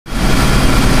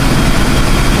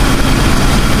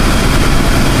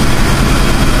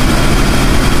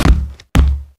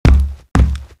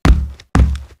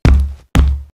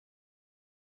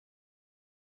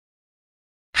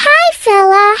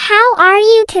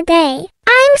today.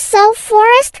 I'm so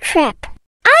forest trip.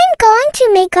 I'm going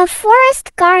to make a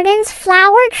forest gardens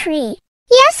flower tree.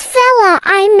 Yes, Phila,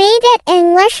 I made it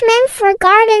Englishman for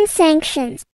garden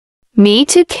sanctions. Me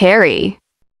too, Kary.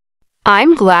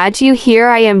 I'm glad you here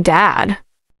I am, Dad.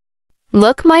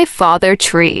 Look my father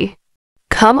tree.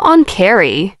 Come on,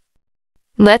 Kary.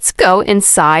 Let's go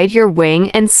inside your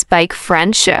wing and spike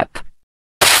friendship.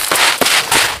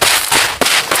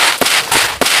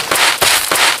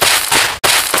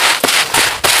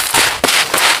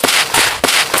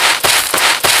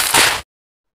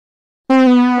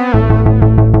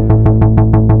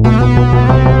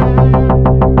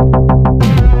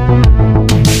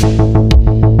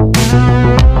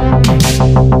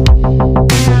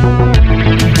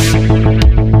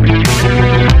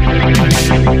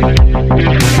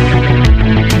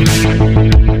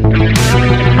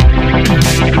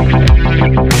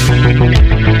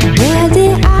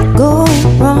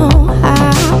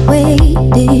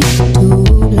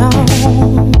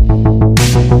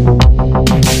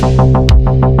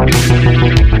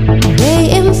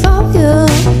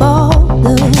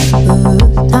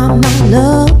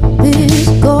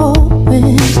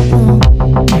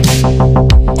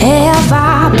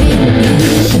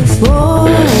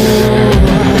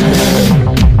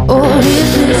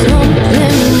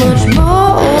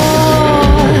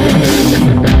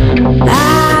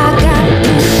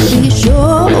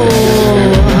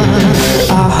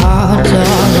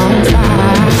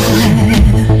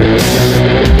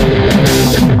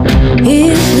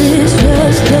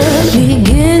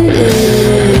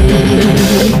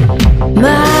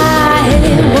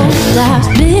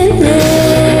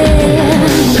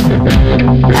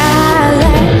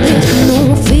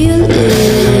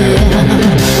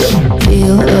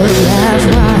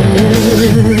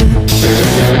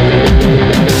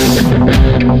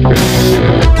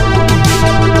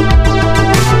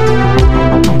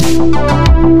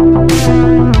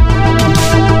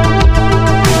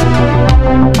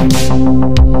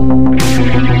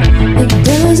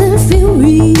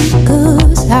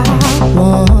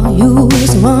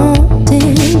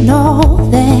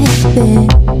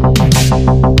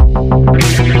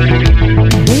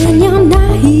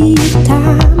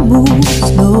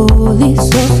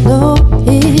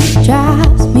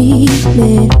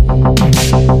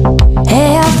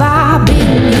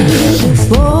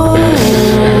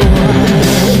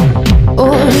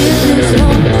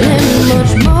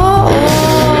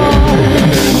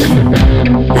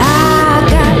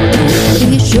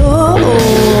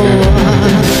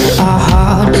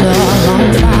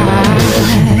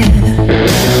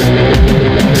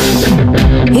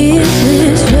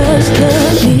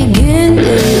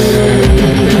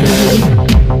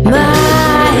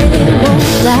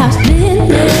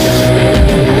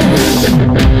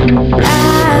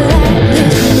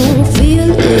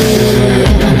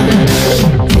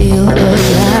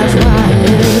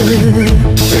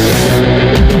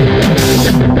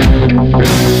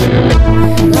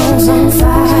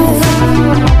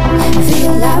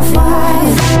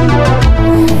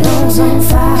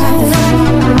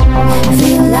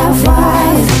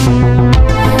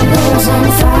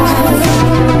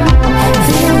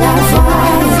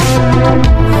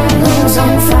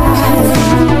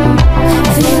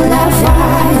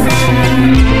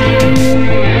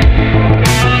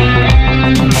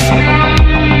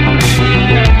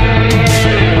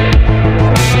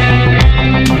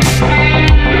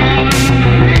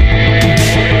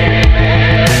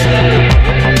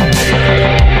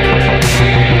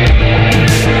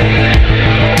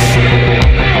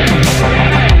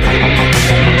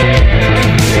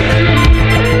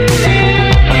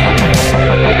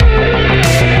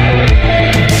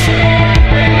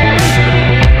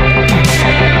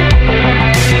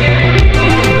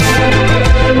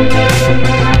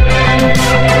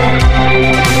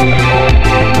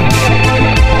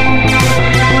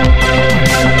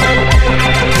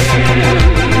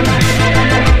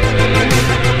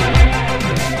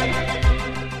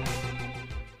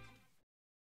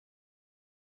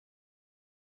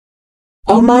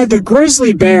 Oh my, the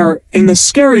grizzly bear in the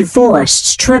scary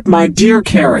forests trip, my dear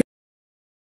Kary.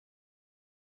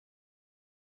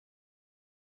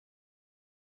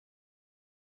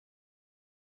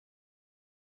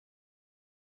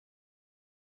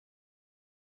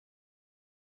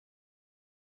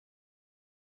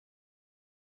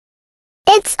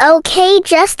 It's okay,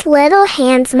 just little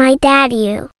hands, my dad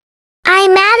you.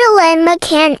 I'm Madeline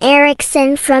McCann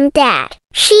Erickson from Dad.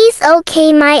 She's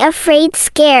okay, my afraid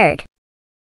scared.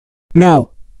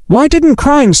 No. Why didn't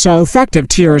crying so effective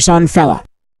tears on fella?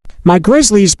 My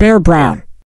grizzly's bear brown.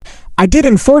 I did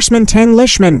enforcement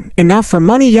Englishman enough for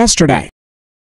money yesterday.